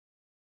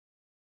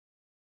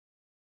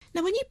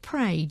Now, when you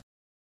pray,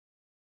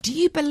 do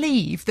you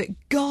believe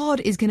that God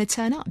is going to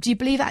turn up? Do you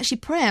believe actually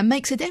prayer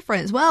makes a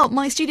difference? Well,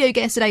 my studio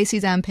guest today,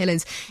 Suzanne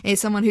Pillars,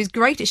 is someone who's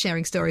great at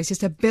sharing stories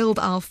just to build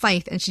our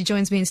faith. And she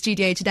joins me in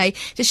studio today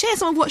to share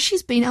some of what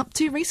she's been up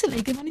to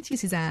recently. Good morning to you,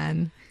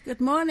 Suzanne. Good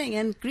morning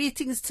and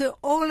greetings to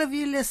all of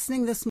you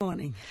listening this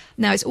morning.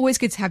 Now, it's always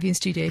good to have you in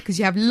studio because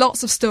you have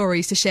lots of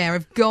stories to share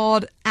of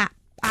God at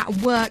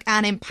work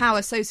and in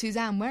power. So,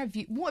 Suzanne, what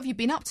have you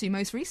been up to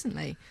most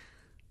recently?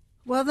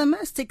 Well, the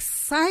most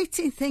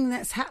exciting thing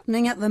that's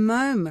happening at the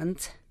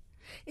moment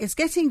is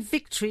getting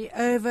victory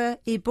over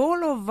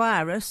Ebola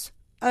virus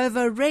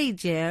over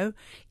radio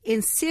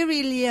in Sierra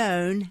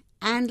Leone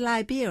and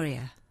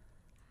Liberia.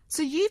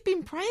 So you've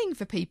been praying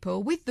for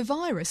people with the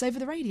virus over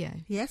the radio?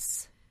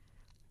 Yes.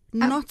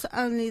 Not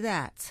only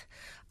that.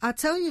 I'll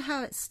tell you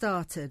how it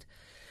started.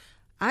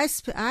 I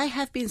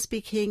have been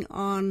speaking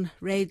on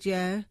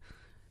radio,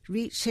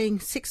 reaching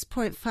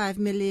 6.5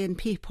 million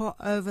people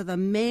over the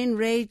main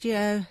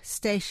radio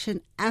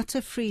station out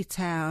of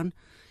Freetown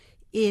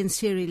in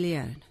Sierra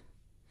Leone.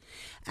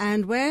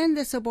 And when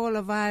this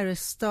Ebola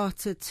virus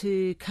started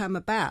to come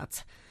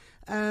about,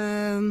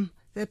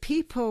 the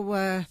people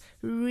were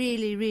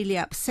really, really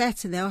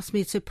upset, and they asked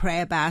me to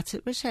pray about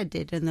it, which I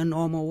did in the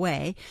normal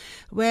way,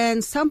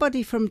 when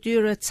somebody from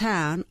Dura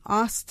town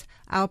asked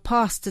our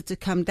pastor to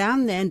come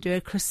down there and do a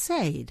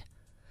crusade.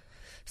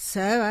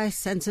 So I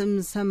sent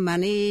him some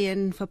money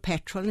and for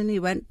petrol, and he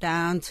went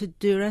down to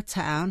Dura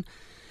town.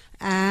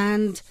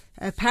 And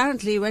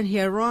apparently when he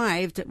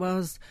arrived, it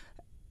was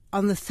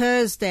on the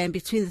Thursday, and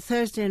between the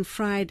Thursday and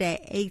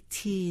Friday,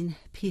 18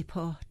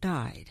 people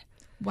died.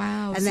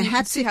 Wow. And so they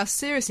had to see how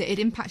seriously it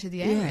impacted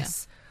the area.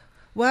 Yes.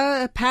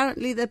 Well,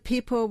 apparently the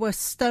people were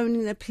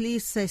stoning the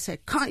police. They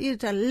said, "Can't you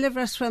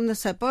deliver us from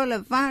this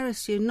Ebola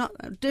virus? You're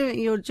not doing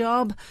your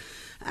job."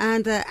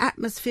 And the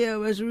atmosphere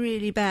was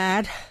really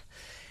bad.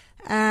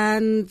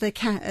 And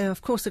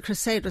of course the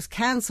crusade was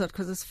cancelled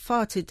because it's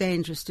far too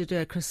dangerous to do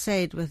a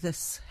crusade with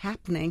this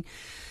happening.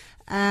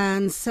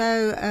 And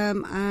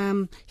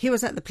so he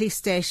was at the police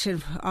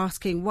station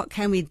asking, what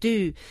can we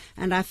do?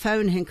 And I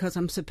phoned him because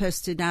I'm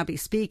supposed to now be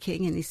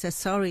speaking. And he says,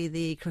 sorry,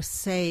 the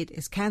crusade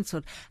is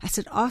cancelled. I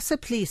said, ask the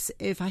police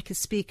if I could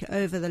speak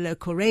over the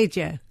local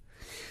radio.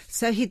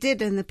 So he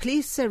did. And the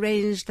police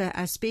arranged that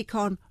I speak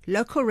on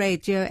local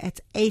radio at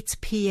 8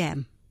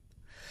 p.m.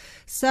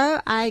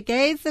 So I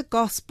gave the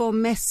gospel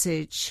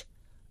message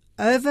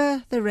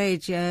over the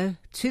radio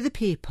to the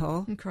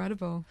people.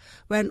 Incredible.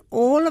 When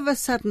all of a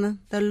sudden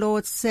the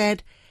Lord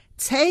said,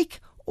 take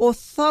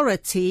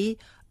authority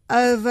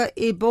over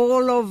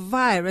Ebola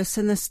virus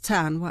in this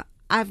town. Well,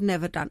 I've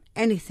never done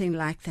anything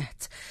like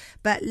that.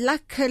 But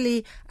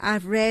luckily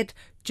I've read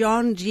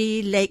John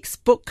G. Lake's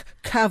book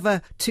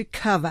cover to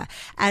cover,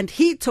 and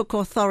he took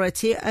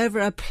authority over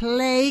a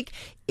plague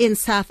in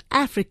South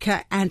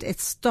Africa, and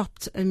it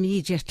stopped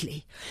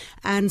immediately.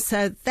 And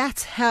so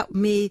that helped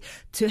me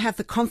to have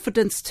the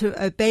confidence to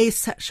obey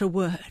such a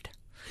word,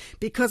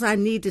 because I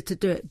needed to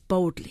do it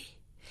boldly.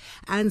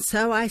 And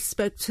so I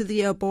spoke to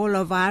the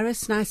Ebola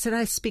virus, and I said,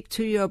 I speak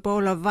to you,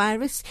 Ebola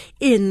virus,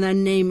 in the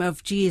name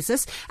of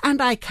Jesus,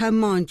 and I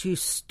command you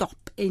stop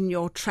in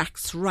your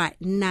tracks right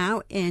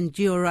now in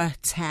Dura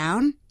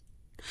town.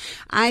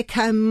 I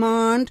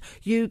command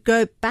you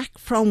go back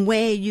from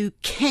where you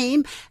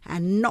came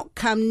and not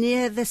come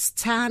near this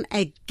town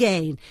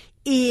again,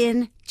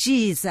 in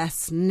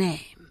Jesus'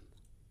 name.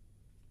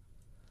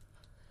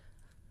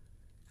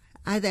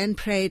 I then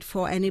prayed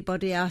for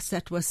anybody else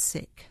that was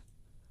sick.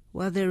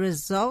 Well, the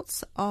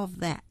results of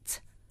that,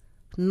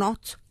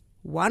 not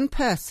one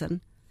person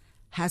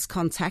has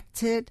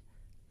contacted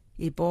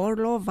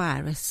Ebola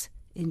virus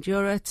in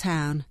Dura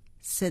town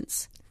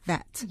since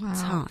that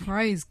time.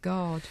 Praise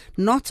God.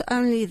 Not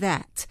only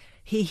that,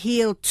 he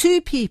healed 2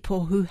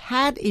 people who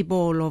had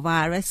Ebola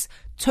virus,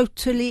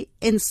 totally,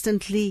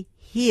 instantly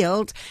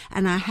healed,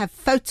 and I have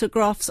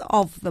photographs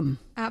of them.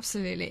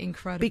 Absolutely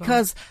incredible.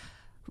 Because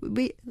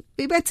we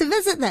went to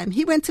visit them.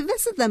 He went to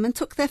visit them and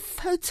took their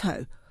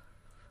photo.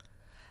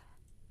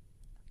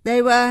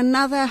 There were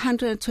another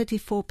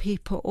 124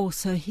 people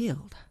also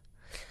healed.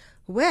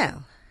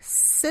 Well,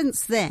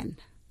 since then,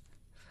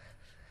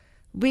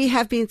 we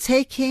have been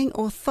taking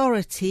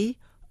authority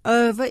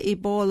over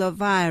Ebola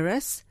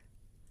virus,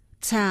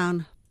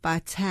 town by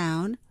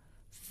town,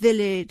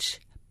 village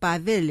by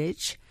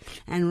village.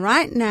 And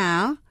right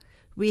now,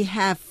 we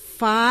have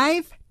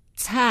 5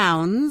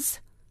 towns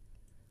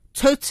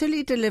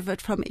totally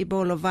delivered from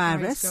Ebola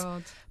virus,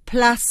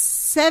 plus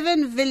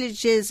 7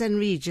 villages and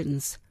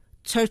regions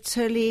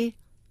totally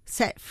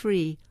set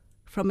free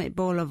from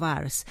Ebola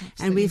virus.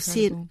 Absolutely and we've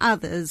incredible. seen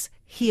others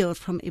healed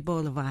from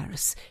Ebola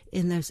virus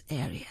in those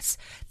areas.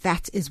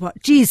 That is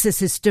what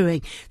Jesus is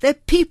doing. The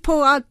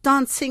people are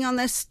dancing on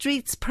the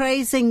streets,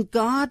 praising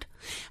God.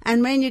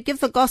 And when you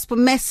give the gospel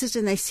message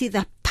and they see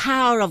the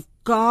power of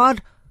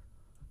God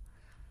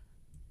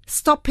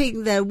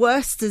stopping the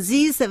worst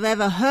disease they've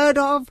ever heard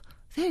of,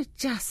 they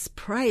just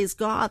praise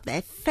God.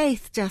 Their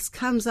faith just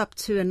comes up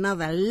to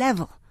another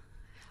level.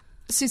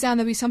 Suzanne,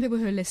 there'll be some people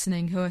who are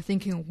listening who are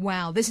thinking,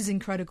 wow, this is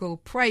incredible.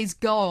 Praise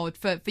God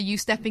for you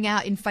stepping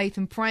out in faith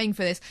and praying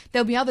for this.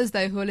 There'll be others,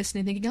 though, who are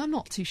listening thinking, I'm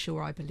not too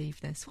sure I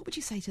believe this. What would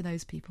you say to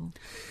those people?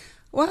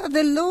 Well,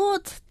 the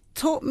Lord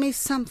taught me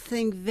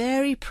something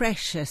very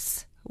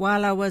precious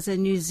while I was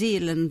in New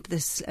Zealand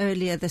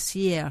earlier this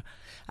year.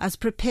 I was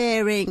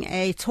preparing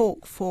a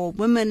talk for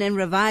Women in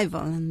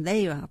Revival, and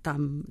they are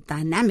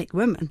dynamic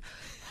women,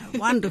 a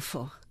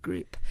wonderful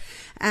group.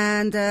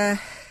 And the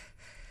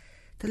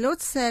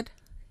Lord said,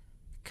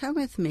 come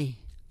with me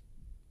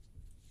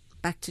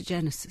back to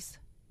Genesis.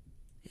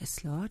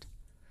 Yes, Lord.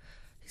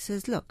 He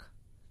says, look,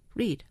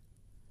 read.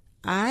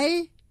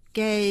 I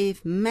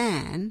gave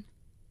man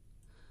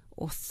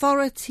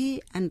authority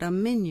and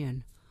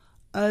dominion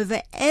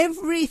over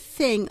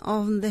everything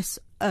on this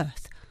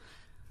earth.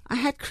 I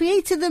had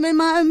created them in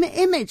my own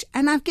image,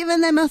 and I've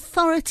given them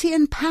authority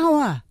and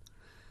power.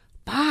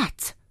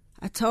 But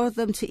I told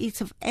them to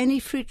eat of any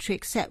fruit tree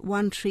except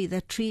one tree,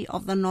 the tree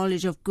of the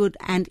knowledge of good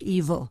and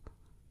evil.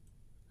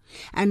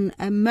 And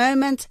a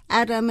moment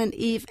Adam and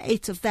Eve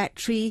ate of that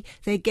tree,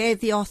 they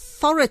gave the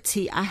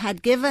authority I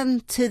had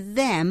given to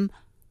them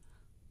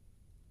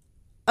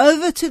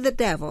over to the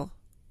devil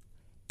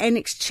in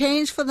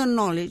exchange for the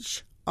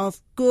knowledge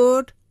of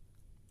good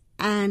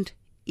and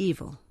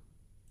evil.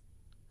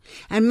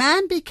 And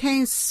man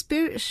became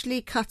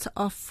spiritually cut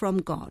off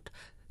from God,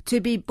 to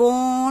be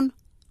born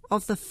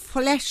of the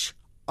flesh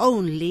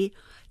only,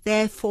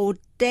 therefore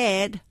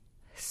dead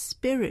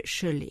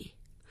spiritually,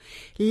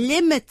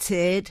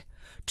 limited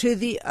to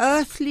the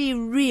earthly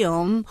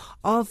realm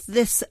of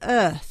this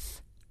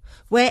earth,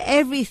 where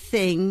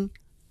everything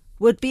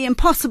would be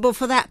impossible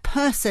for that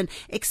person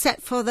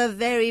except for the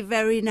very,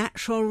 very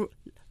natural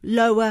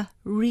lower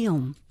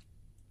realm.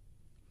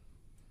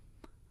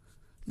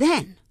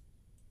 Then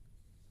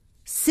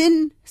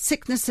sin,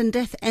 sickness, and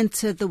death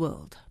entered the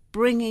world,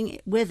 bringing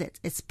with it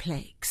its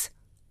plagues.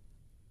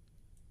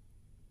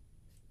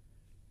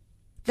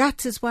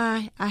 That is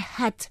why I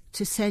had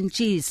to send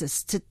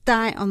Jesus to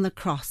die on the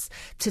cross,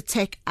 to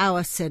take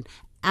our sin,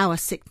 our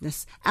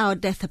sickness, our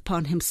death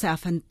upon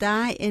himself and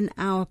die in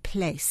our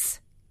place.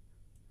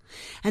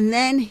 And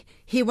then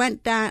he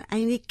went down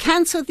and he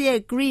cancelled the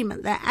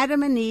agreement that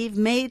Adam and Eve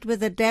made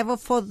with the devil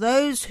for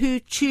those who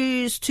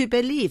choose to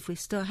believe. We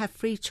still have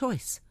free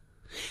choice.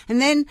 And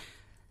then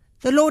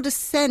the Lord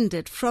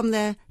ascended from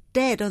the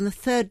dead on the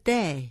third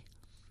day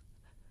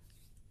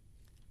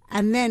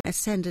and then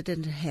ascended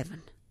into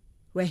heaven,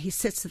 where he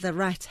sits at the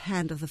right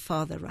hand of the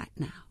Father right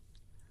now.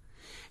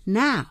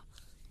 Now,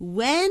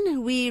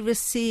 when we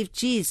receive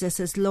Jesus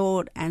as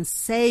Lord and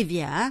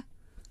Saviour,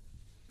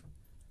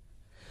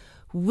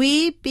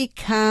 we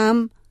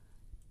become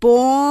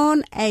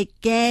born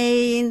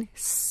again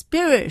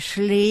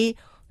spiritually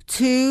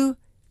to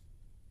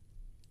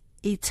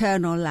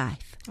eternal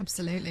life.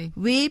 Absolutely.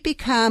 We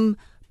become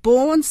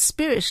born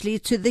spiritually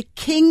to the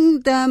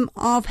kingdom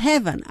of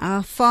heaven.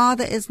 Our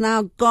Father is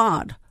now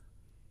God.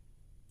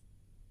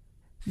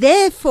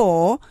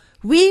 Therefore,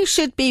 we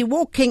should be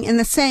walking in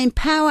the same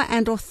power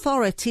and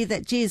authority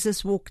that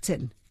Jesus walked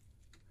in.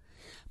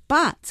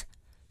 But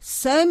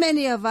so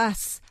many of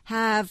us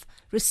have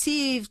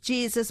received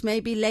Jesus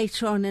maybe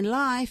later on in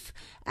life,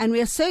 and we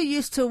are so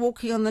used to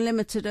walking on the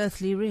limited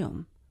earthly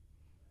realm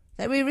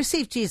that we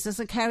receive Jesus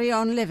and carry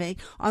on living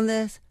on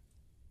the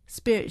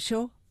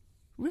spiritual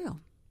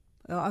realm,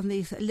 or on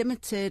the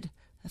limited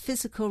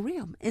physical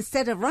realm,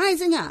 instead of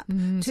rising up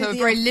to so the a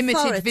very limited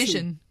authority.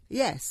 vision.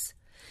 Yes.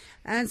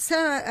 And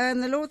so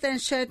the Lord then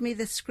showed me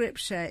the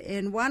scripture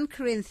in 1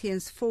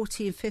 Corinthians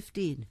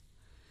 14:15.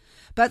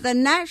 But the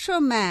natural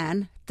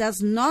man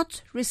does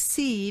not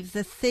receive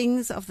the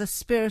things of the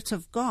Spirit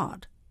of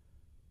God,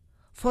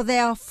 for they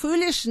are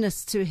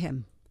foolishness to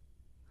him.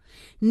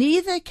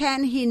 Neither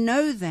can he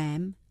know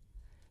them,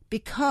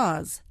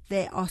 because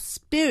they are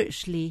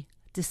spiritually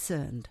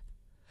discerned.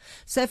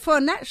 So for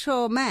a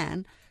natural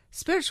man,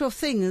 spiritual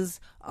things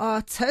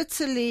are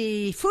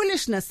totally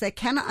foolishness. They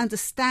cannot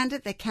understand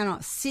it, they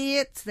cannot see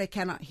it, they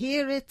cannot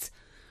hear it,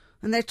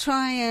 and they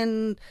try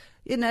and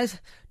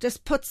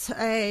just put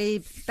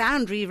a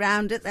boundary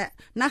around it that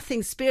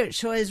nothing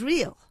spiritual is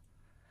real.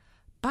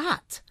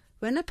 But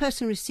when a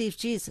person receives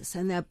Jesus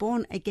and they're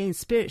born again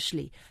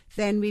spiritually,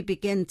 then we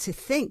begin to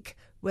think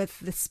with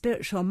the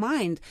spiritual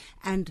mind,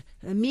 and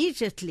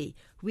immediately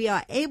we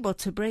are able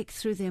to break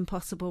through the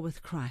impossible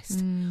with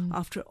Christ.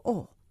 After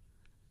all,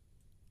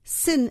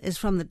 sin is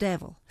from the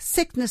devil,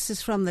 sickness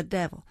is from the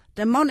devil,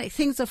 demonic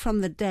things are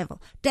from the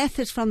devil, death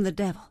is from the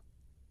devil.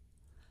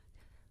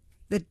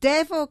 The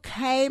devil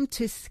came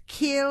to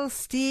kill,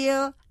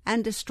 steal,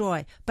 and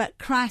destroy, but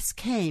Christ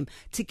came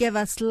to give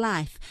us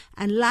life,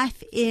 and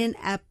life in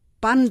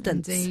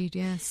abundance. Indeed,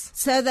 yes.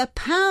 So the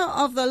power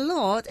of the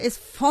Lord is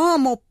far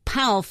more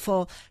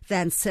powerful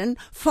than sin,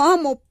 far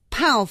more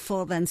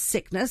powerful than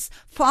sickness,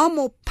 far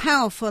more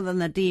powerful than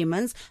the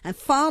demons, and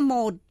far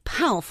more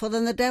powerful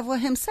than the devil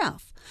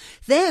himself.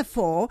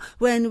 Therefore,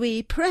 when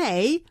we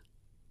pray,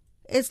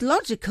 it's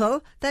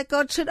logical that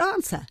God should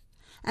answer.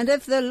 And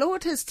if the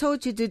Lord has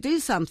told you to do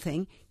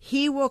something,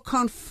 he will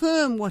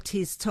confirm what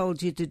he's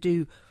told you to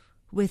do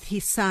with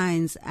his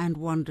signs and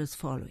wonders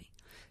following.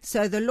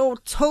 So the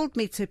Lord told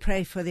me to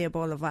pray for the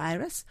Ebola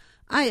virus.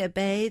 I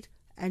obeyed,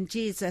 and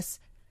Jesus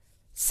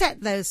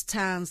set those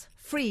towns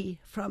free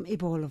from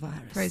Ebola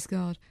virus. Praise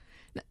God.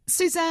 Now,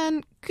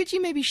 Suzanne, could you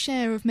maybe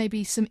share of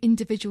maybe some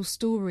individual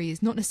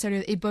stories, not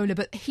necessarily Ebola,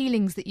 but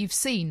healings that you've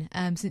seen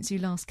since you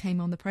last came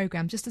on the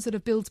programme, just to sort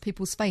of build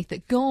people's faith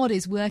that God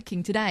is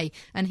working today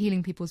and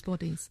healing people's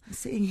bodies? I'm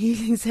seeing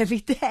healings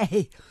every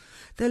day.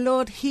 The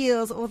Lord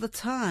heals all the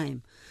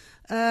time.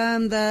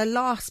 The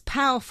last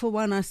powerful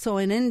one I saw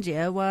in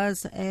India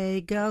was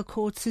a girl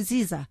called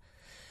Suzanne.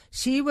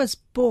 She was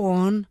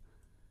born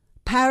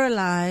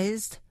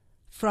paralyzed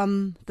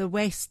from the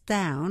waist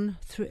down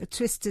through a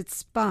twisted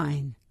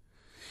spine.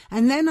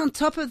 And then on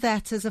top of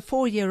that, as a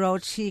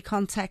 4-year-old, she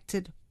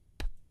contacted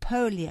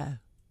polio.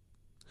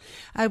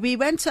 We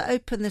went to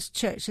open this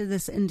church in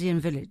this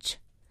Indian village.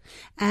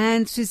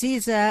 And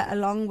Suzanne,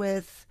 along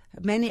with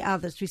many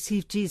others,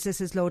 received Jesus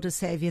as Lord and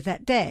Saviour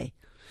that day.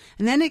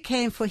 And then it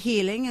came for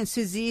healing, and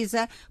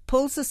Suzanne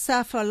pulls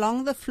herself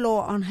along the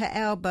floor on her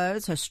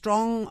elbows, her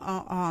strong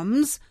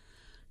arms,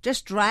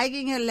 just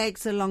dragging her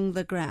legs along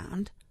the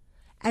ground,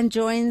 and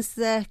joins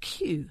the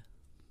queue.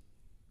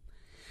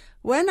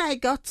 When I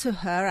got to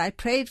her, I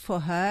prayed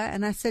for her,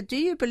 and I said, "Do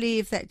you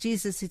believe that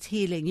Jesus is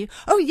healing you?"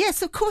 "Oh,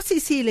 yes, of course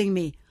he's healing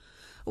me."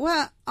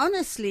 Well,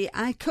 honestly,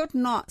 I could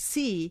not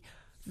see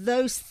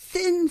those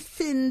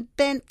thin,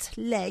 bent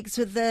legs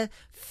with the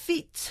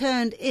feet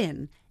turned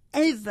in,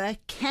 ever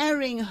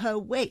carrying her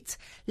weight,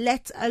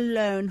 let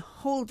alone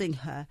holding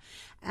her.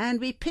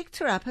 And we picked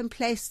her up and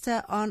placed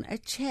her on a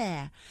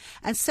chair.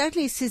 And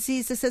suddenly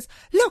Suzanne says,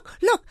 look,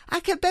 I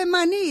can bend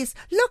my knees.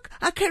 Look,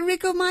 I can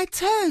wriggle my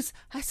toes.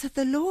 I said,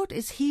 the Lord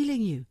is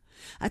healing you.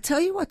 I tell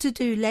you what to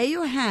do. Lay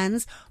your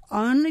hands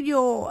on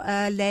your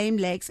lame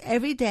legs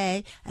every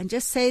day and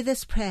just say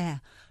this prayer.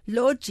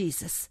 Lord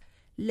Jesus,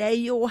 lay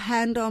your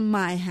hand on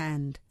my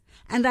hand,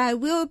 and I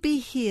will be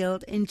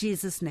healed in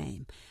Jesus'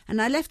 name.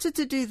 And I left her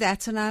to do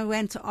that, and I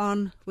went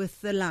on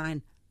with the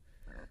line.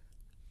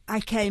 I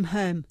came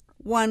home.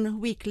 1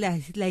 week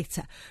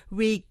later,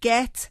 we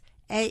get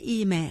an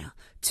email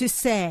to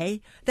say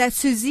that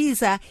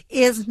Suzanne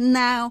is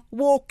now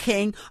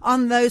walking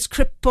on those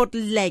crippled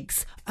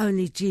legs.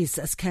 Only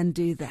Jesus can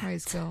do that.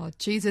 Praise God.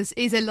 Jesus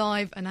is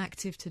alive and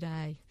active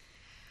today.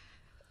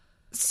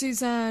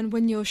 Suzanne,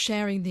 when you're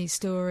sharing these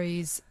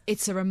stories,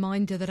 it's a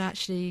reminder that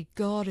actually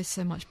God is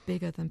so much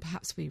bigger than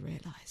perhaps we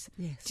realise.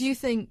 Yes. Do you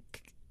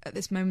think at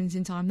this moment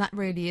in time that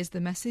really is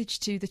the message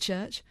to the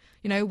church?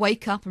 You know,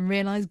 wake up and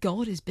realise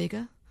God is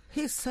bigger?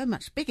 He's so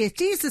much bigger.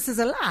 Jesus is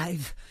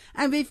alive.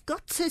 And we've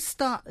got to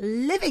start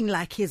living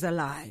like he's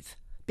alive,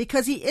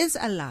 because he is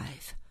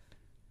alive.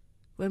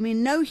 When we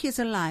know he's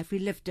alive, we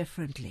live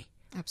differently.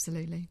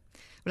 Absolutely.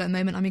 Well, at the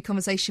moment, I'm in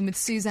conversation with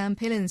Suzanne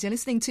Pillins. You're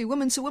listening to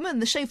Woman to Woman,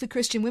 the show for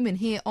Christian women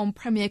here on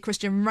Premier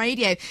Christian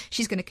Radio.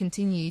 She's going to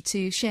continue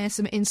to share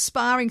some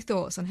inspiring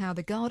thoughts on how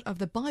the God of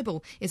the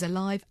Bible is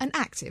alive and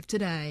active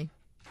today.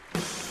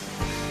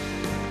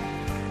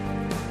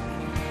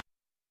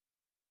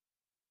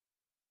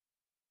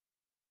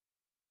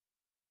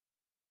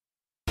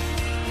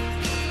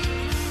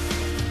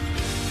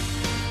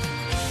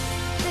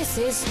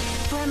 This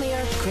is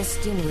Premier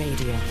Christian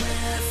Radio.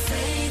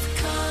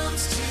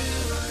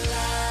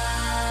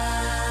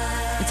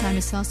 The time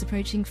is fast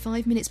approaching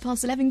 5 minutes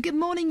past 11. Good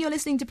morning, you're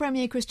listening to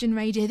Premier Christian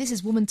Radio. This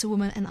is Woman to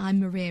Woman and I'm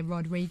Maria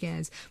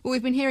Rodrigues. Well,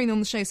 we've been hearing on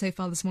the show so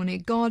far this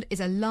morning, God is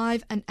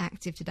alive and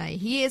active today.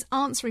 He is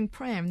answering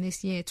prayer in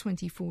this year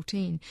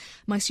 2014.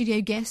 My studio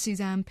guest,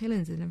 Suzanne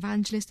Pillins, is an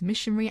evangelist,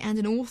 missionary and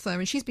an author,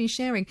 and she's been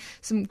sharing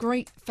some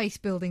great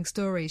faith-building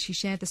stories. She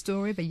shared the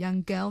story of a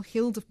young girl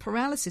healed of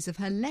paralysis of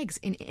her legs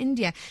in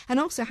India, and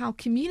also how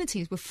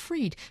communities were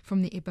freed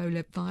from the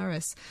Ebola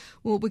virus.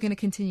 Well, we're going to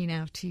continue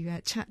now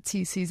to chat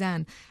to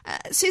Suzanne.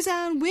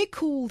 Suzanne, we're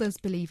called as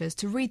believers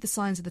to read the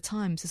signs of the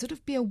times, to sort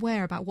of be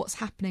aware about what's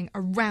happening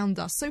around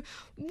us. So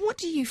what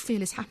do you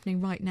feel is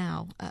happening right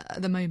now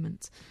at the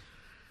moment?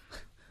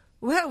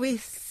 Well, we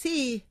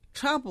see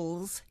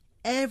troubles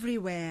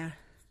everywhere.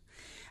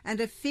 And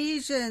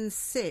Ephesians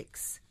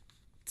 6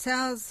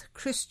 tells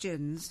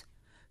Christians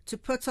to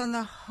put on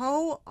the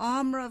whole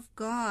armour of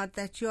God,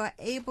 that you are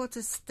able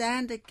to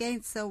stand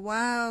against the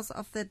wiles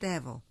of the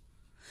devil.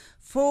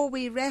 For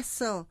we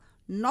wrestle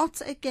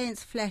not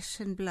against flesh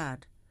and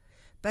blood,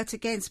 but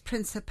against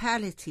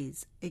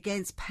principalities,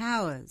 against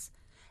powers,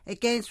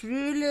 against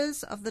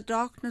rulers of the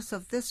darkness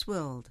of this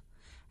world,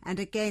 and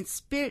against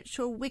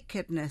spiritual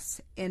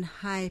wickedness in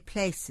high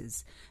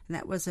places. And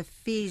that was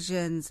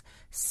Ephesians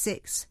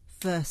 6,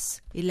 verse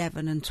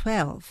 11 and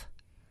 12.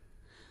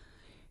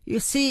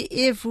 You see,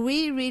 if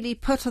we really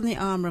put on the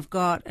armour of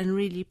God and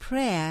really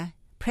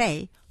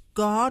pray,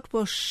 God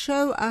will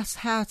show us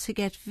how to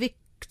get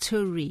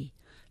victory,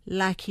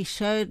 like he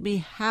showed me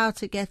how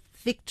to get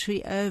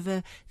victory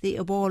over the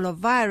Ebola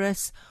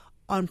virus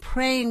on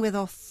praying with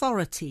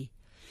authority.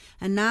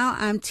 And now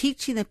I'm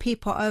teaching the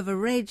people over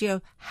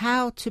radio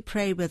how to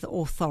pray with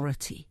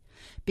authority,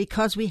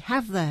 because we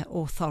have the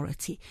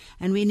authority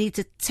and we need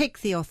to take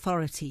the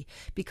authority,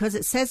 because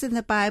it says in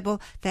the Bible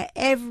that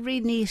every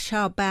knee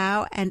shall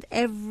bow and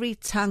every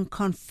tongue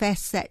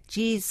confess that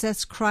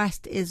Jesus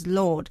Christ is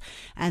Lord.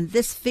 And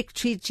this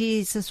victory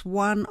Jesus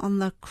won on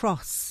the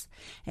cross.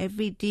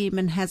 Every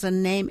demon has a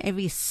name,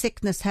 every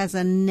sickness has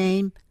a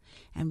name,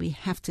 and we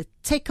have to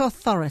take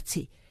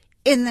authority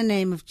in the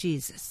name of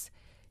Jesus.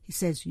 He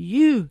says,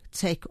 you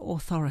take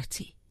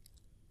authority.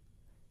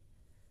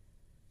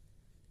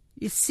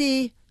 You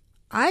see,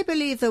 I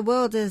believe the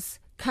world is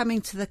coming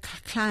to the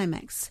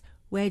climax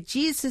where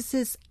Jesus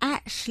is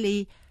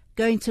actually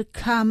going to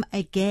come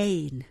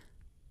again.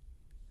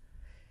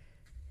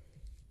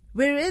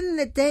 We're in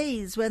the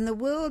days when the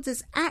world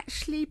is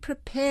actually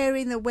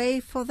preparing the way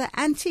for the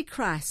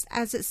Antichrist,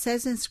 as it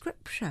says in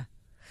Scripture.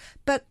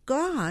 But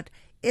God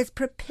is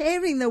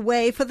preparing the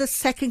way for the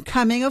second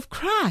coming of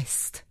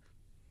Christ.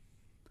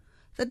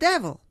 The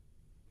devil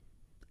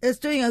is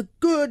doing a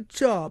good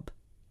job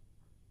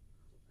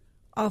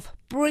of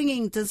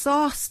bringing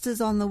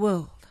disasters on the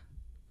world.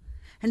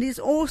 And he's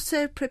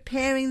also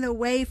preparing the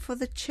way for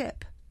the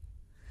chip.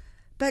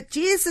 But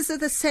Jesus at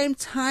the same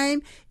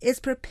time is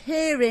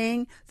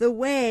preparing the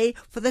way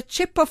for the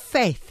chip of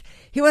faith.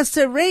 He wants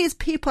to raise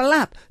people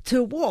up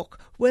to walk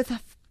with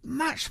a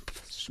much,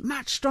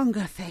 much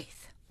stronger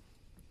faith.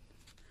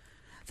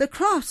 The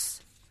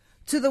cross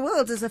to the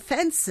world is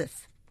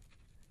offensive,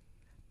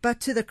 but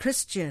to the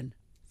Christian,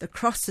 the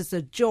cross is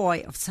the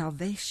joy of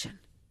salvation.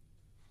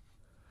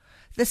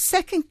 The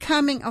second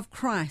coming of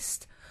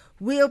Christ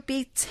will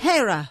be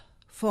terror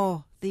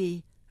for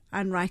the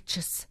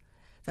unrighteous.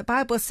 The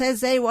Bible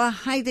says they will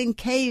hide in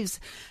caves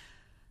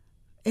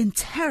in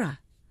terror.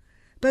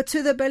 But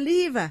to the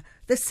believer,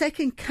 the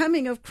second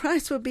coming of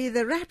Christ will be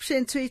the rapture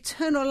into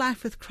eternal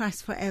life with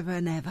Christ forever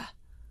and ever.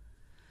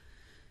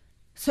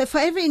 So for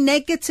every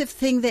negative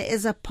thing, there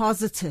is a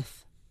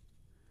positive.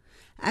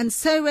 And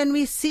so when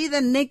we see the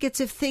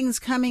negative things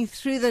coming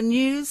through the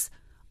news,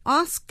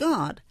 ask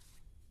God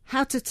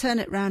how to turn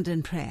it round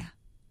in prayer.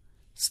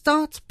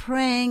 Start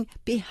praying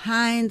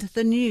behind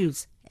the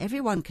news.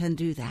 Everyone can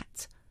do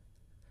that.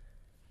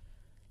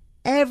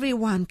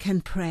 Everyone can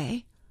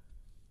pray.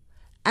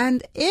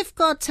 And if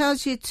God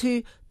tells you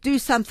to do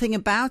something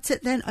about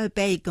it, then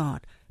obey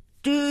God.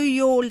 Do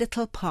your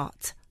little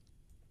part.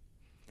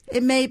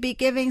 It may be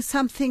giving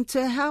something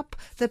to help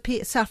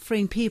the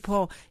suffering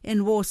people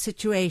in war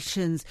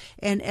situations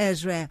in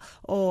Israel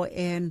or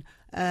in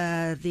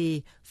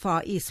the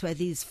Far East where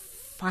these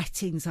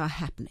fightings are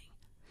happening.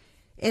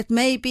 It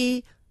may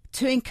be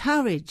to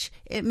encourage.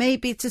 It may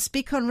be to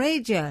speak on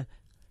radio.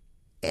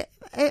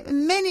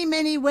 Many,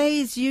 many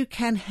ways you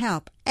can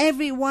help.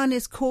 Everyone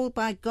is called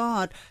by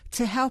God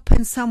to help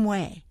in some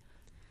way.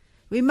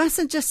 We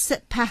mustn't just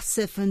sit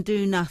passive and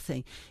do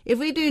nothing. If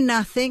we do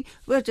nothing,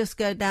 we'll just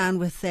go down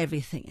with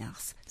everything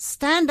else.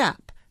 Stand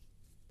up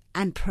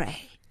and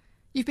pray.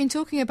 You've been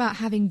talking about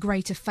having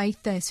greater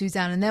faith there,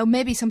 Suzanne, and there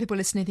may be some people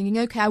listening thinking,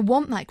 okay, I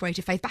want that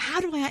greater faith, but how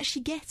do I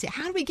actually get it?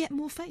 How do we get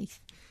more faith?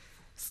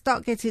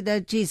 Start getting to know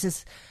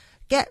Jesus.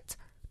 Get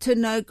to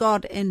know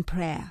God in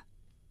prayer.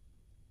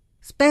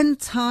 Spend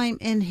time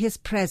in his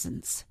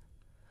presence.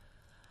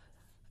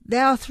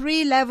 There are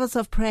 3 levels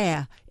of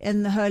prayer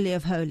in the Holy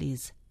of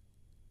Holies.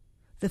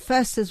 The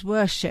first is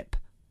worship.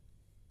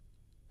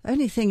 The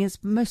only thing is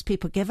most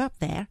people give up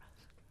there.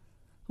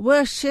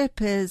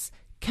 Worship is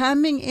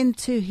coming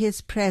into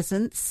his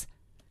presence,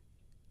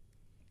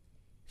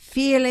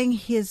 feeling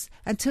his,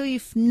 until you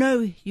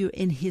know you're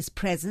in his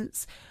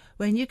presence.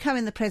 When you come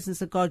in the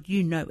presence of God,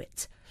 you know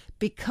it,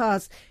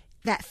 because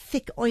that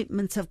thick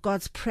ointment of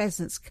God's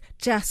presence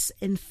just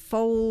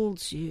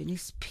enfolds you, and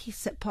his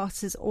peace that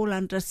passes all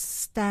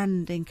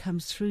understanding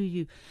comes through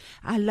you.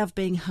 I love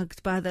being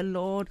hugged by the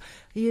Lord.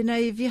 You know,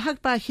 if you're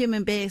hugged by a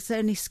human being, it's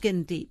only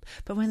skin deep.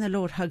 But when the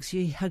Lord hugs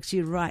you, he hugs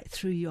you right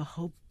through your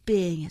whole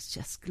being. It's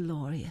just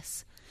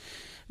glorious.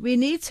 We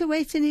need to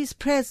wait in his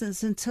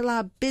presence until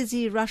our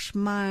busy rush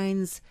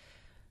minds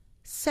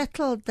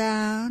settle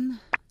down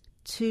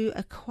to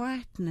a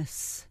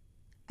quietness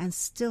and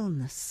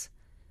stillness,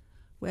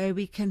 where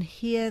we can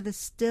hear the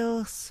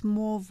still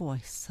small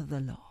voice of the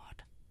Lord.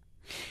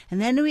 And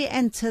then we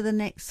enter the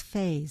next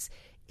phase,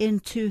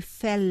 into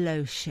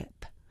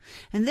fellowship.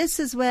 And this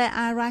is where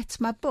I write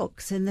my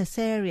books, in this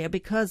area,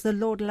 because the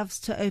Lord loves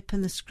to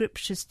open the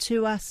Scriptures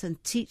to us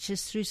and teach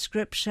us through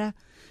Scripture.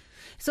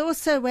 It's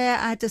also where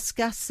I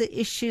discuss the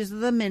issues of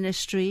the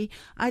ministry.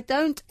 I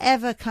don't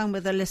ever come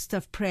with a list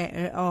of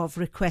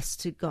requests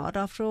to God.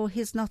 After all,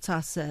 he's not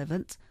our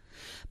servant.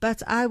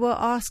 But I will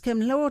ask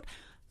him, Lord,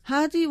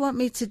 how do you want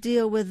me to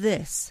deal with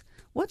this?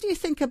 What do you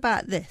think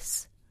about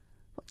this?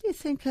 What do you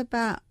think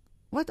about,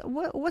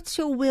 what's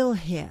your will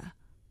here?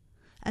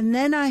 And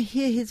then I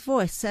hear his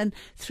voice, and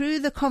through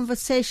the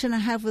conversation I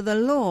have with the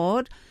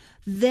Lord,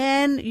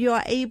 then you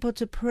are able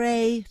to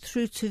pray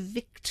through to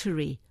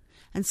victory.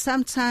 And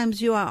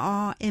sometimes you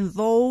are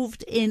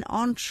involved in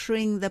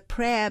answering the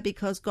prayer,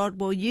 because God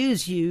will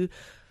use you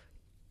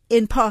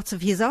in part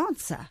of his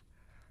answer.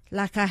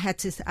 Like I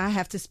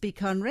have to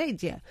speak on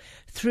radio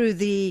through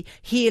the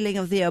healing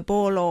of the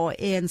Ebola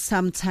in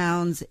some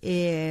towns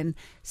in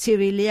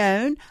Sierra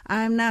Leone.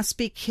 I'm now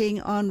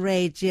speaking on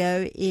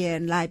radio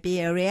in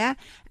Liberia,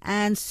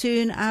 and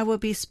soon I will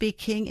be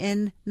speaking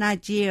in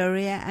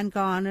Nigeria and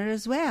Ghana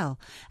as well.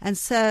 And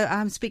so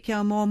I'm speaking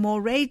on more and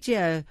more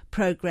radio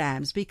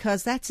programs,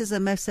 because that is the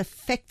most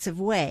effective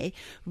way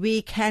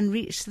we can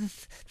reach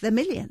the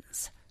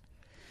millions.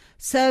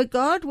 So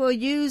God will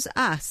use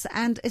us,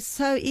 and it's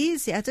so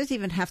easy. I don't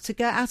even have to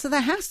go out of the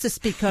house to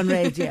speak on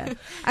radio.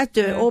 I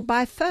do it all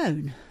by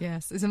phone.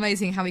 Yes, it's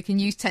amazing how we can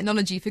use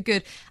technology for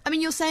good. I mean,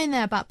 you're saying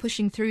there about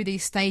pushing through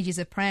these stages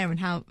of prayer, and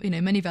how,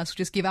 many of us will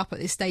just give up at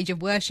this stage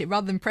of worship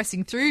rather than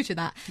pressing through to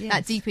that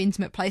deep,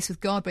 intimate place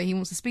with God where he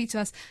wants to speak to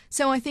us.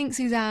 So I think,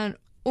 Suzanne,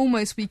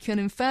 almost we can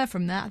infer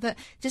from that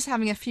just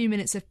having a few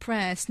minutes of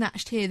prayer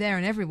snatched here, there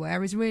and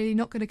everywhere is really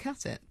not going to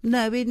cut it.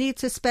 No, we need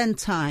to spend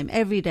time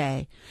every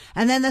day.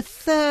 And then the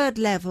third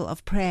level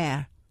of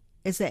prayer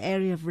is the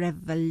area of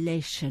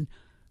revelation,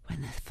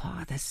 when the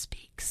Father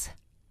speaks,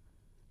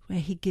 where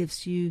he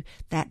gives you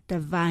that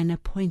divine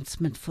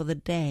appointment for the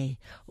day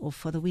or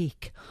for the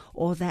week,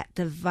 or that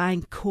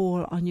divine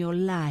call on your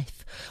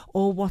life,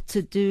 or what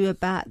to do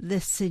about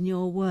this in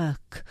your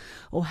work,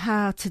 or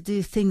how to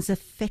do things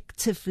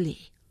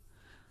effectively.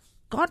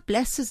 God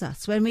blesses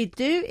us. When we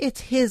do it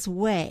his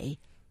way,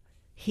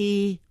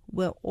 he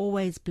will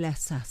always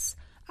bless us.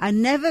 I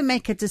never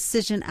make a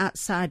decision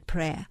outside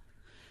prayer.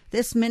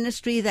 This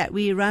ministry that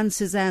we run,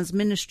 Suzanne's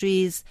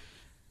Ministries,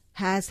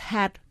 has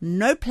had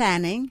no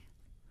planning,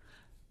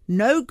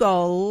 no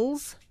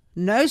goals,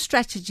 no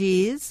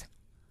strategies,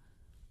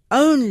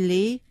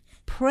 only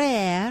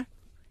prayer,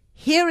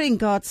 hearing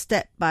God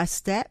step by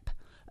step,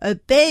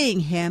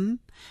 obeying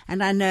him.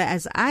 And I know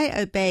as I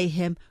obey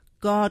him,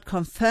 God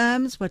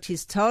confirms what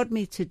he's told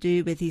me to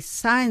do with his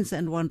signs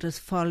and wonders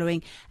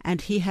following, and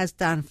he has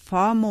done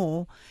far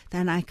more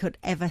than I could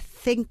ever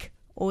think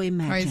or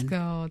imagine. Praise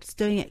God. It's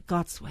doing it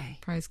God's way.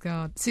 Praise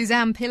God.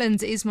 Suzanne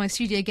Pillins is my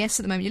studio guest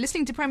at the moment. You're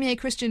listening to Premier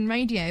Christian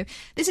Radio.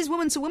 This is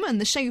Woman to Woman,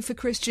 the show for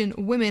Christian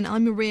women.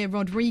 I'm Maria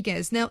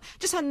Rodrigues. Now,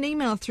 just had an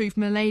email through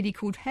from a lady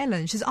called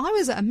Helen. She says, I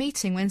was at a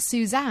meeting when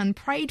Suzanne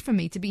prayed for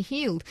me to be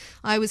healed.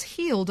 I was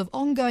healed of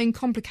ongoing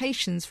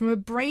complications from a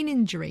brain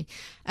injury.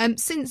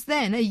 Since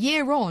then, a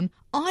year on,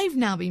 I've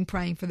now been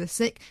praying for the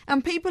sick,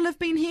 and people have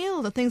been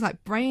healed of things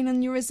like brain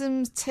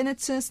aneurysms,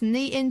 tinnitus,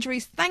 knee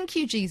injuries. Thank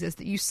you, Jesus,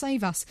 that you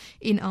save us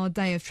in our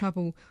day of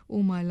trouble.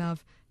 All my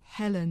love,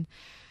 Helen.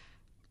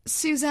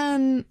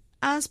 Suzanne,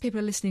 as people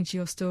are listening to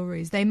your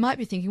stories, they might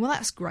be thinking, well,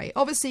 that's great.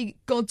 Obviously,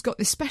 God's got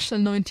this special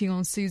anointing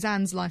on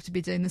Suzanne's life to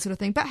be doing this sort of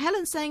thing. But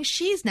Helen's saying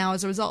she's now,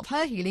 as a result of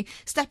her healing,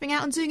 stepping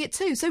out and doing it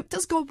too. So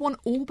does God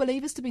want all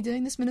believers to be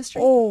doing this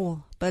ministry?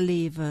 All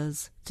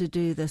believers to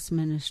do this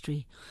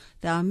ministry.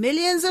 There are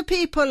millions of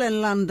people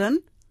in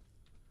London.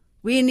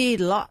 We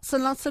need lots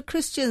and lots of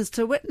Christians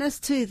to witness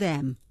to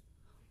them.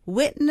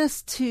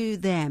 Witness to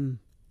them,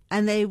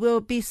 and they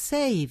will be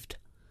saved.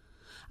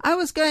 I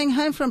was going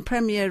home from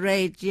Premier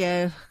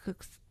Radio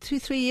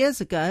 2-3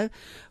 years ago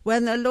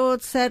when the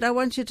Lord said, I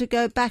want you to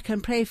go back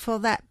and pray for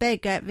that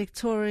beggar at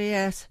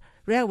Victoria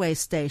railway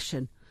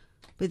station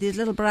with his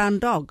little brown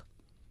dog.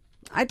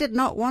 I did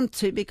not want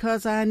to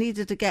because I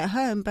needed to get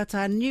home, but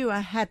I knew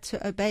I had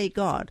to obey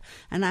God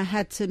and I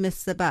had to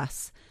miss the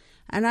bus.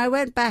 And I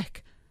went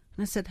back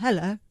and I said,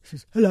 hello. He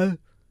says, hello.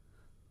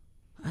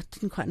 I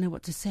didn't quite know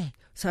what to say.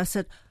 So I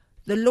said,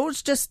 the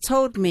Lord's just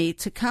told me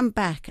to come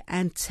back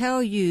and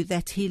tell you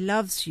that he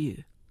loves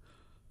you.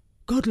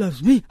 God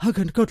loves me? How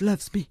can God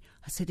loves me?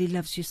 I said, he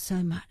loves you so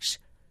much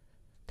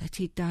that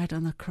he died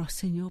on the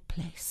cross in your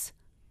place.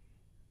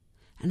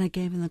 And I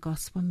gave him the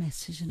gospel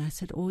message, and I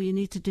said, all you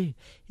need to do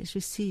is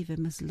receive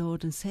him as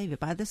Lord and Saviour.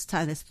 By this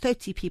time, there's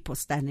 30 people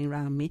standing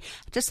around me,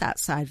 just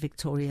outside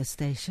Victoria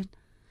Station.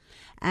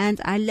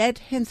 And I led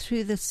him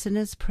through the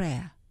sinner's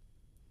prayer.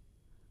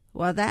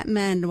 Well, that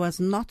man was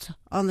not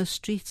on the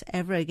street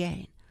ever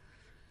again.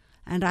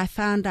 And I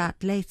found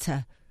out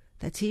later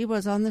that he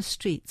was on the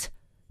street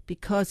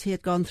because he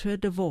had gone through a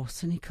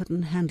divorce and he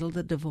couldn't handle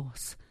the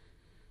divorce.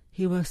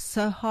 He was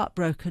so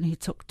heartbroken he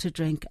took to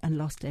drink and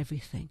lost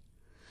everything.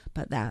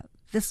 But now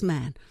this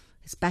man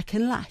is back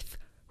in life,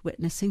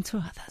 witnessing to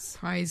others.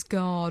 Praise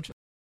God.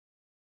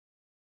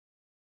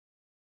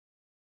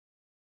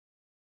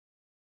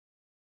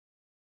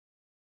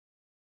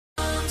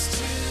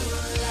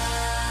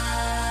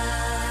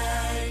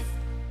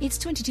 It's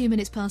 22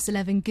 minutes past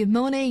 11. Good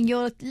morning.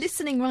 You're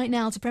listening right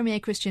now to Premier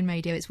Christian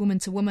Radio. It's Woman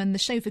to Woman, the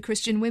show for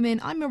Christian women.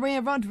 I'm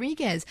Maria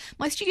Rodrigues.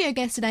 My studio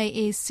guest today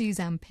is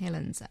Suzanne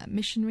Pillins, a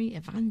missionary,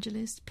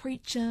 evangelist,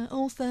 preacher,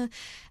 author,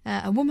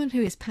 a woman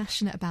who is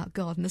passionate about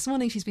God. And this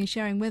morning she's been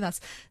sharing with us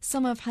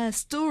some of her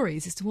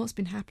stories as to what's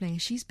been happening.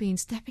 She's been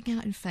stepping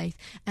out in faith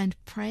and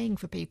praying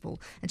for people.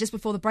 And just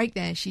before the break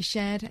there, she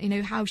shared,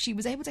 how she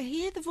was able to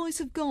hear the voice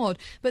of God.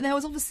 But there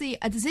was obviously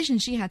a decision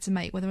she had to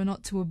make whether or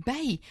not to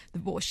obey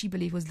what she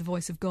believed was was the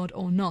voice of God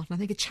or not. And I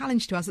think a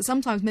challenge to us that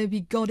sometimes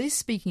maybe God is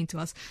speaking to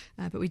us,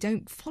 but we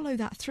don't follow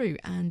that through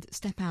and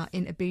step out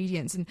in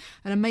obedience. And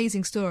an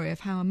amazing story of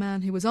how a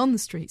man who was on the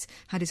streets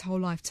had his whole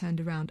life turned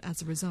around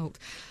as a result.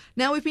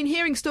 Now, we've been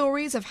hearing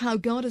stories of how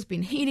God has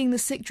been healing the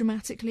sick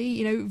dramatically.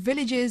 You know,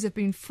 villages have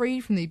been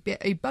freed from the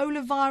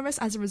Ebola virus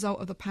as a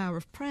result of the power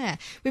of prayer.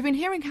 We've been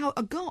hearing how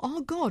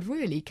our God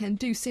really can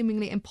do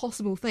seemingly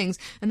impossible things,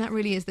 and that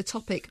really is the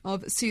topic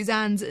of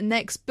Suzanne's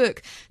next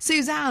book.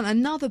 Suzanne,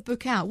 another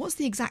book out. What's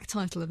the exact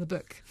title of the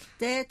book?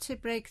 Dare to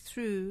Break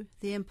Through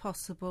the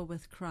Impossible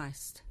with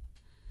Christ,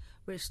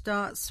 which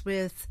starts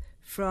with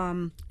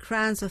from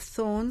crowns of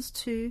thorns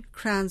to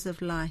crowns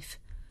of life.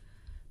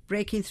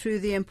 Breaking through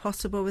the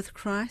impossible with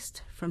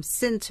Christ, from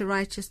sin to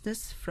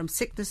righteousness, from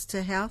sickness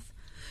to health,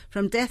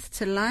 from death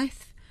to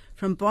life,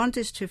 from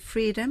bondage to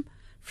freedom,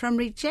 from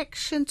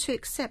rejection to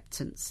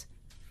acceptance,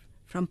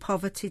 from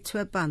poverty to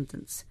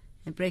abundance,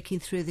 and breaking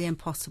through the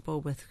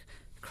impossible with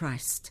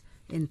Christ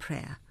in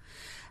prayer.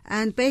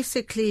 And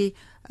basically,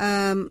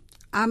 our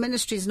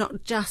ministry is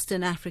not just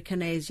in Africa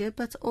and Asia,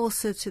 but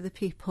also to the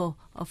people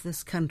of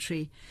this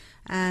country.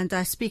 And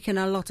I speak in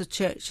a lot of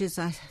churches.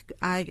 I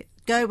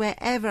go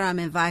wherever I'm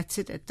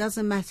invited. It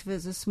doesn't matter if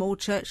it's a small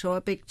church or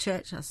a big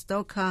church, I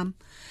still come.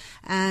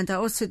 And I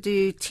also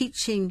do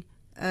teaching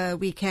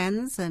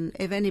weekends, and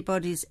if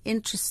anybody's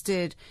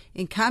interested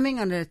in coming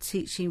on a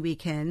teaching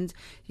weekend,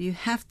 you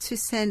have to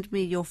send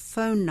me your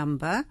phone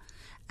number,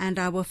 and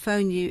I will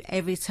phone you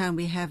every time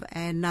we have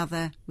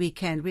another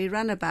weekend. We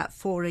run about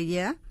 4 a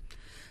year.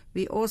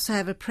 We also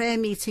have a prayer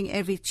meeting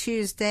every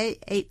Tuesday,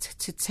 8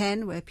 to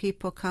 10, where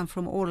people come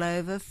from all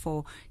over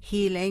for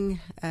healing,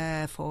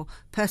 for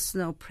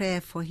personal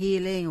prayer for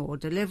healing or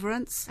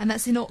deliverance. And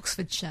that's in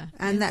Oxfordshire.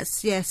 And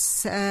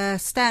yes?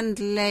 That's, Stand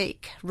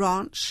Lake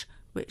Ranch,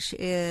 which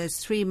is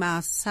 3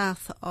 miles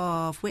south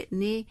of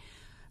Whitney.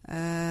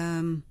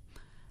 And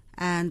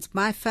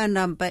my phone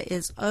number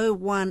is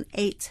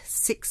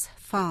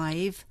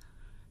 01865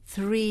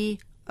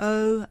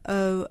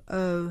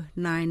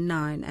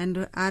 300099,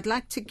 and I'd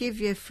like to give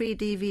you a free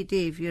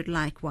DVD if you'd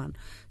like one.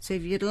 So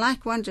if you'd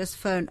like one, just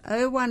phone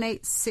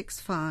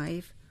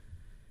 01865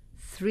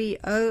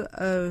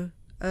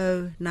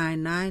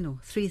 300099 or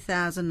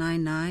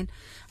 3099,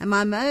 and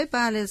my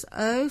mobile is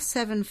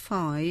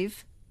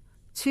 075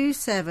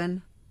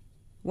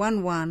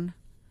 2711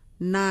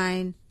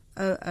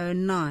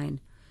 9009.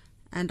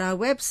 And our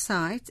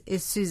website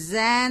is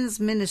Suzanne's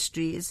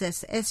Ministries,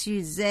 that's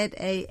SUZANNES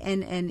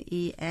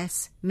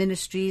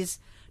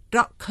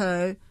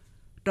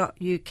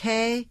Ministries.co.uk,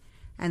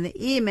 and the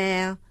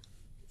email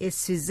is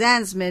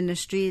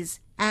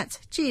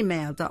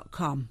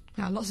suzannesministries@gmail.com.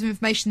 Now, lots of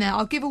information there.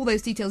 I'll give all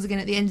those details again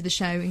at the end of the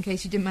show in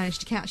case you didn't manage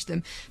to catch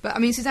them. But, I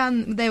mean,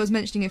 Suzanne there was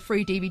mentioning a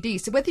free DVD.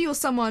 So whether you're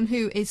someone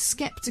who is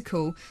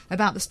sceptical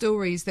about the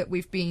stories that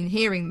we've been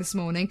hearing this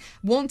morning,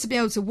 want to be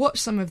able to watch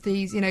some of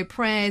these,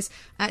 prayers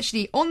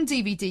actually on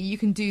DVD, you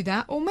can do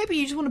that. Or maybe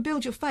you just want to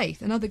build your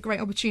faith. Another great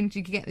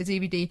opportunity to get the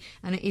DVD,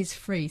 and it is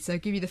free. So I'll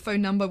give you the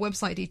phone number,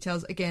 website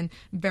details again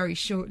very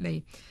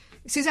shortly.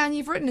 Suzanne,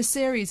 you've written a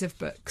series of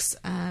books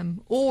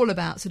all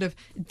about sort of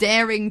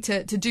daring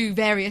to do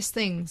various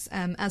things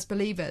as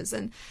believers.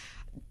 And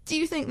do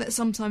you think that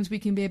sometimes we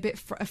can be a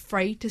bit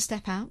afraid to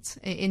step out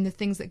in the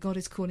things that God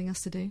is calling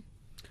us to do?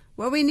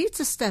 Well, we need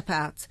to step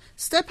out.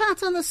 Step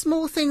out on the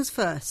small things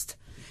first.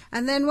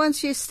 And then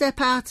once you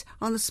step out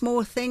on the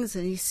small things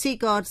and you see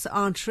God's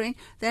answering,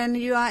 then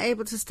you are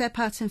able to step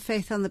out in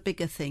faith on the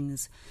bigger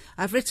things.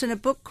 I've written a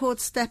book called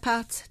Step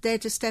Out, Dare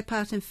to Step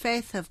Out in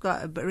Faith. I've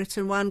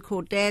written one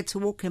called Dare to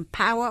Walk in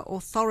Power,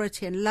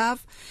 Authority and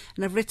Love.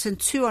 And I've written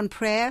 2 on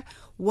prayer.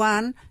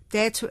 1,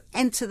 Dare to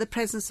Enter the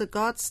Presence of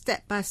God,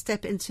 step by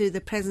step into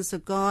the presence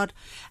of God.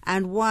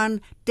 And 1,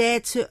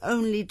 Dare to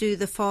Only Do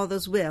the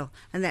Father's Will.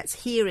 And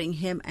that's hearing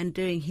Him and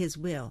doing His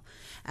will.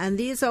 And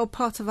these are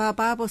part of our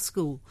Bible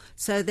school.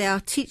 So they are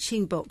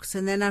teaching books.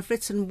 And then I've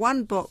written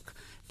one book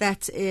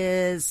that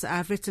is,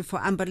 I've written for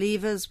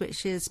unbelievers,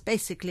 which is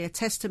basically a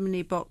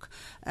testimony book.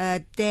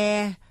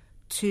 Dare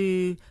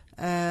to...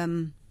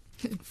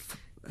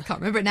 I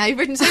can't remember it now. You've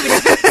written so many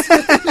books.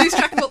 Lose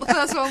track of what the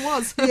first one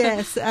was.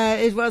 Yes,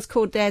 it was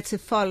called Dare to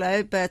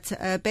Follow, but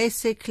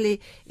basically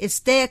it's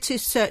Dare to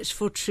Search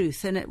for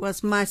Truth, and it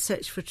was my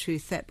search for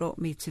truth that brought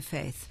me to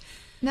faith.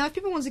 Now, if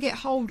people want to get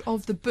hold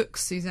of the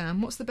books,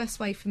 Suzanne, what's the best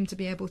way for them to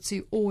be able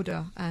to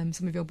order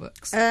some of your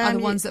books? Are the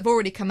ones that have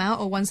already come out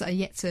or ones that are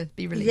yet to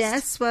be released?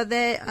 Yes, well,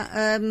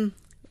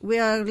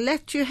 we'll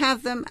let you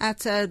have them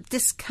at a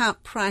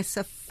discount price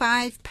of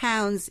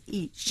 £5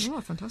 each.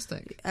 Oh,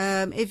 fantastic!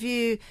 And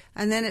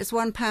then it's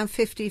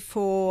 £1.50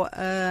 for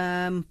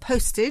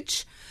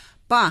postage,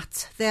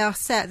 but they're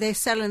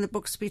selling the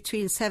books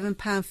between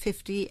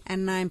 £7.50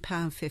 and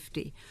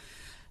 £9.50.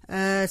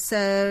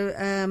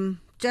 So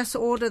just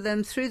order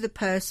them through the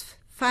post,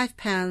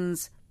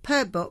 £5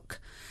 per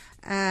book.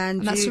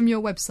 And that's from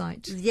your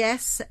website?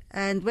 Yes,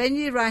 and when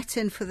you write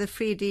in for the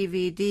free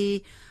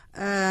DVD,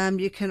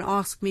 you can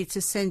ask me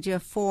to send you a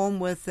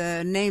form with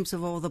the names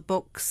of all the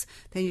books.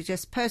 Then you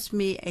just post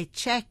me a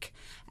cheque,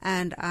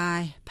 and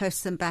I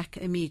post them back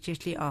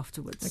immediately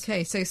afterwards.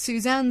 Okay, so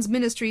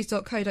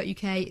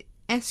suzannesministries.co.uk,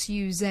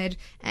 SUZANNES,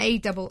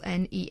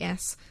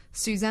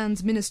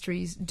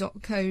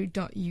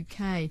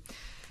 suzannesministries.co.uk.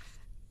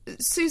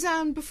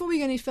 Suzanne, before we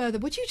go any further,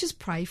 would you just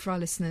pray for our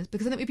listeners?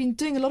 Because I think we've been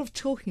doing a lot of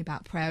talking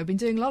about prayer. We've been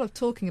doing a lot of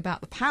talking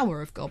about the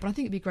power of God, but I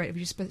think it'd be great if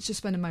you just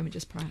spend a moment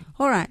just praying.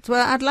 All right.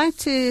 Well, I'd like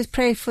to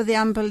pray for the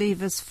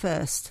unbelievers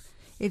first.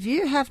 If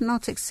you have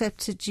not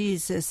accepted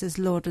Jesus as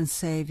Lord and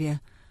Saviour,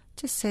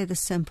 just say the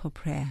simple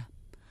prayer.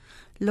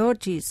 Lord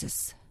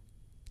Jesus,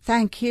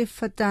 thank you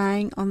for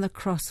dying on the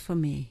cross for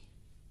me.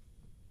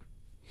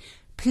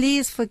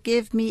 Please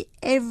forgive me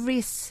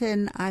every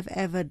sin I've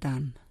ever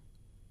done.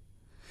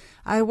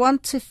 I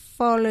want to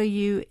follow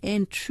you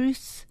in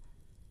truth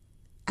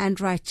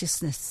and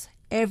righteousness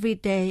every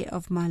day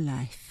of my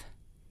life.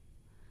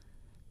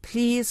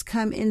 Please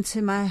come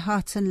into my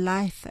heart and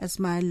life as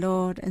my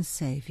Lord and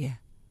Saviour.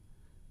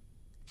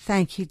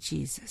 Thank you,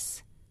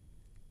 Jesus.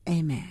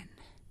 Amen.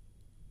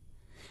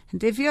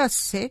 And if you're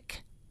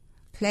sick,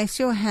 place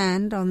your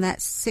hand on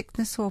that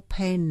sickness or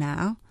pain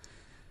now.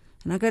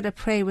 And I'm going to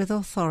pray with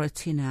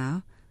authority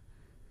now.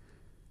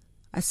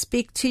 I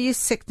speak to you,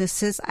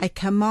 sicknesses. I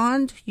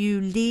command you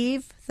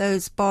leave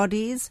those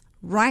bodies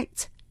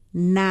right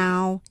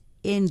now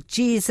in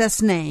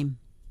Jesus' name.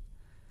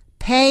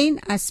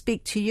 Pain, I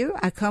speak to you.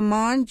 I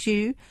command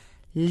you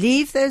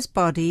leave those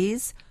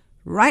bodies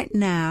right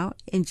now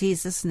in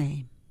Jesus'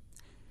 name.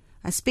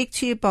 I speak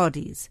to your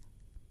bodies.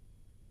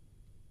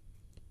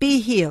 Be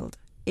healed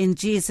in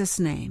Jesus'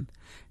 name.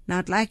 Now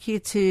I'd like you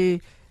to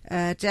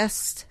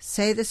just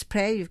say this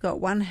prayer. You've got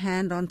one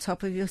hand on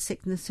top of your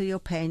sickness or your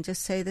pain.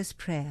 Just say this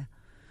prayer.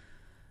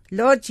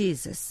 Lord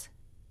Jesus,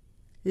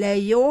 lay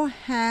your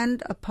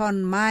hand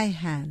upon my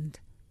hand,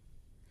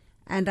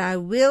 and I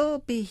will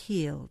be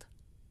healed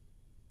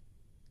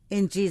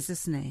in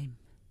Jesus' name.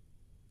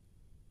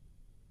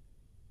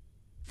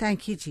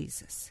 Thank you,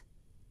 Jesus.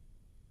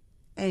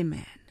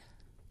 Amen.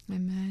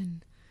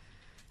 Amen.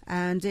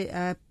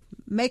 And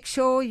make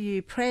sure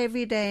you pray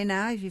every day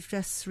now if you've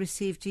just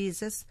received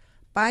Jesus.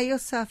 Buy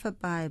yourself a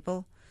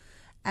Bible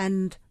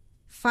and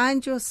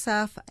find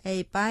yourself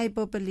a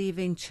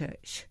Bible-believing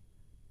church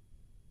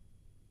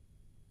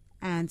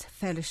and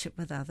fellowship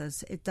with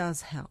others. It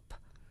does help.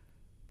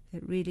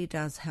 It really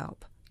does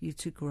help you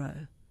to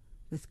grow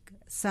with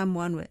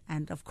someone.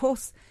 And, of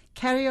course,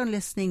 carry on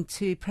listening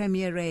to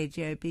Premier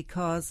Radio,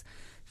 because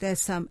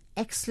there's some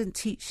excellent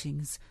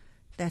teachings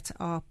that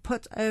are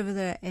put over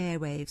the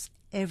airwaves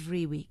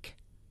every week.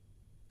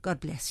 God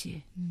bless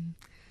you.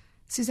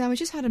 Suzanne, we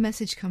just had a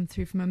message come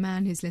through from a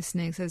man who's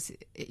listening. It says,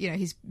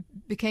 he's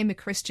became a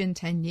Christian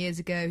 10 years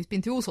ago. He's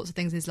been through all sorts of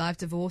things in his life,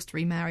 divorced,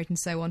 remarried and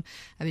so on.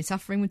 I've been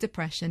suffering with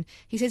depression.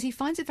 He says he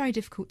finds it very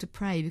difficult to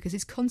pray because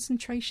his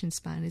concentration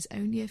span is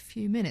only a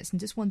few minutes, and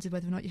just wondered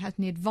whether or not you had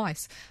any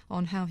advice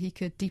on how he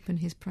could deepen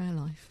his prayer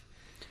life.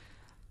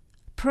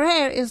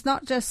 Prayer is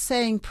not just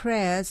saying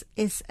prayers,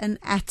 it's an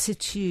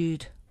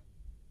attitude.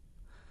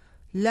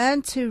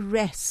 Learn to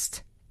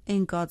rest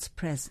in God's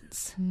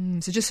presence.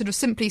 So just sort of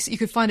simply, you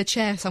could find a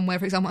chair somewhere,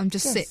 for example, and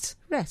just sit.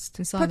 Rest.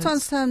 In silence. Put on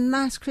some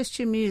nice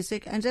Christian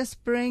music and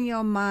just bring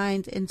your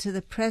mind into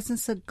the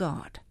presence of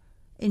God.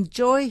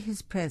 Enjoy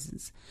his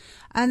presence.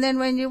 And then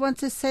when you want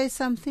to say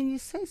something, you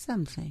say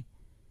something.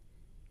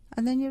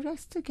 And then you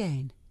rest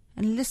again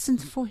and listen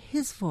for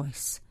his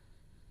voice.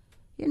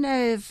 You know,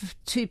 if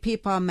two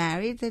people are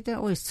married, they don't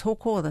always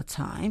talk all the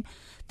time.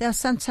 They'll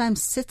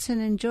sometimes sit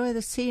and enjoy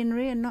the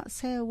scenery and not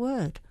say a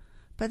word.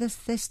 But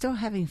they're still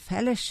having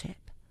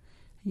fellowship.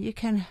 And you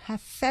can have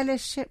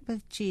fellowship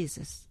with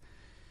Jesus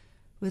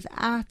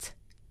without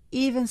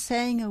even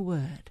saying a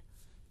word,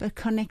 but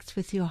connect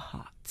with your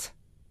heart,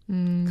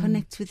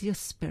 connect with your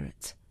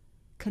spirit,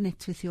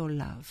 connect with your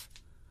love.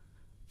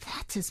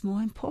 That is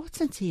more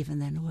important even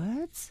than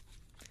words.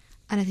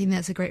 And I think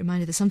that's a great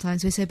reminder that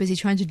sometimes we're so busy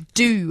trying to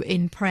do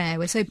in prayer,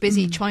 we're so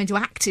busy trying to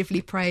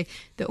actively pray,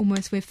 that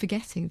almost we're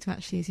forgetting to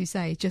actually, as you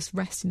say, just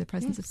rest in the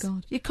presence of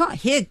God. You can't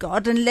hear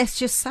God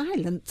unless you're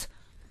silent.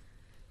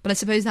 But I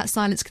suppose that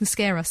silence can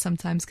scare us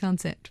sometimes,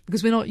 can't it?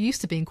 Because we're not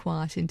used to being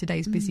quiet in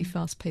today's busy,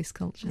 fast-paced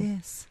culture.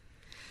 Yes.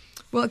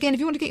 Well, again, if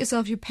you want to get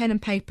yourself your pen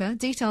and paper,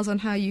 details on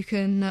how you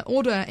can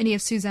order any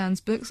of Suzanne's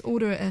books,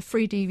 order a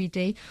free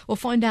DVD, or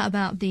find out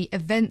about the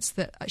events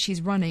that she's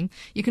running,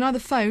 you can either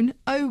phone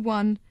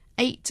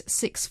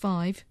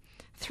 01865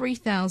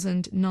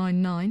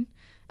 3099,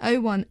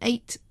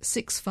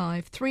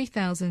 01865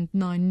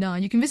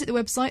 3099. You can visit the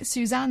website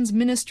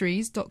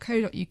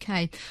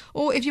suzannesministries.co.uk,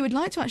 or if you would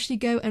like to actually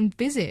go and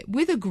visit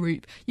with a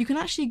group, you can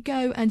actually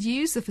go and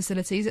use the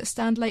facilities at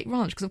Stand Lake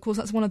Ranch, because of course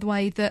that's one of the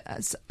ways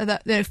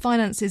that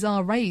finances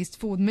are raised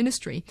for the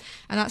ministry,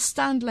 and that's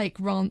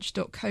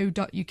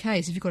standlakeranch.co.uk. So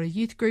if you've got a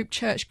youth group,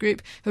 church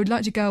group who would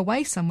like to go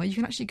away somewhere, you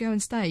can actually go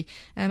and stay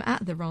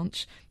at the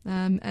ranch,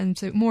 and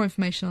so more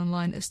information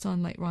online at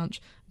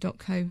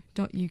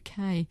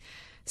standlakeranch.co.uk.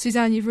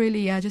 Suzanne, you've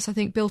really I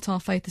think, built our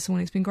faith this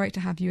morning. It's been great to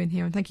have you in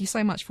here, and thank you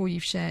so much for all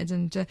you've shared,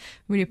 and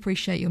really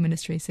appreciate your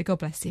ministry. So God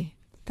bless you.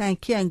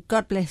 Thank you, and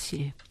God bless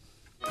you.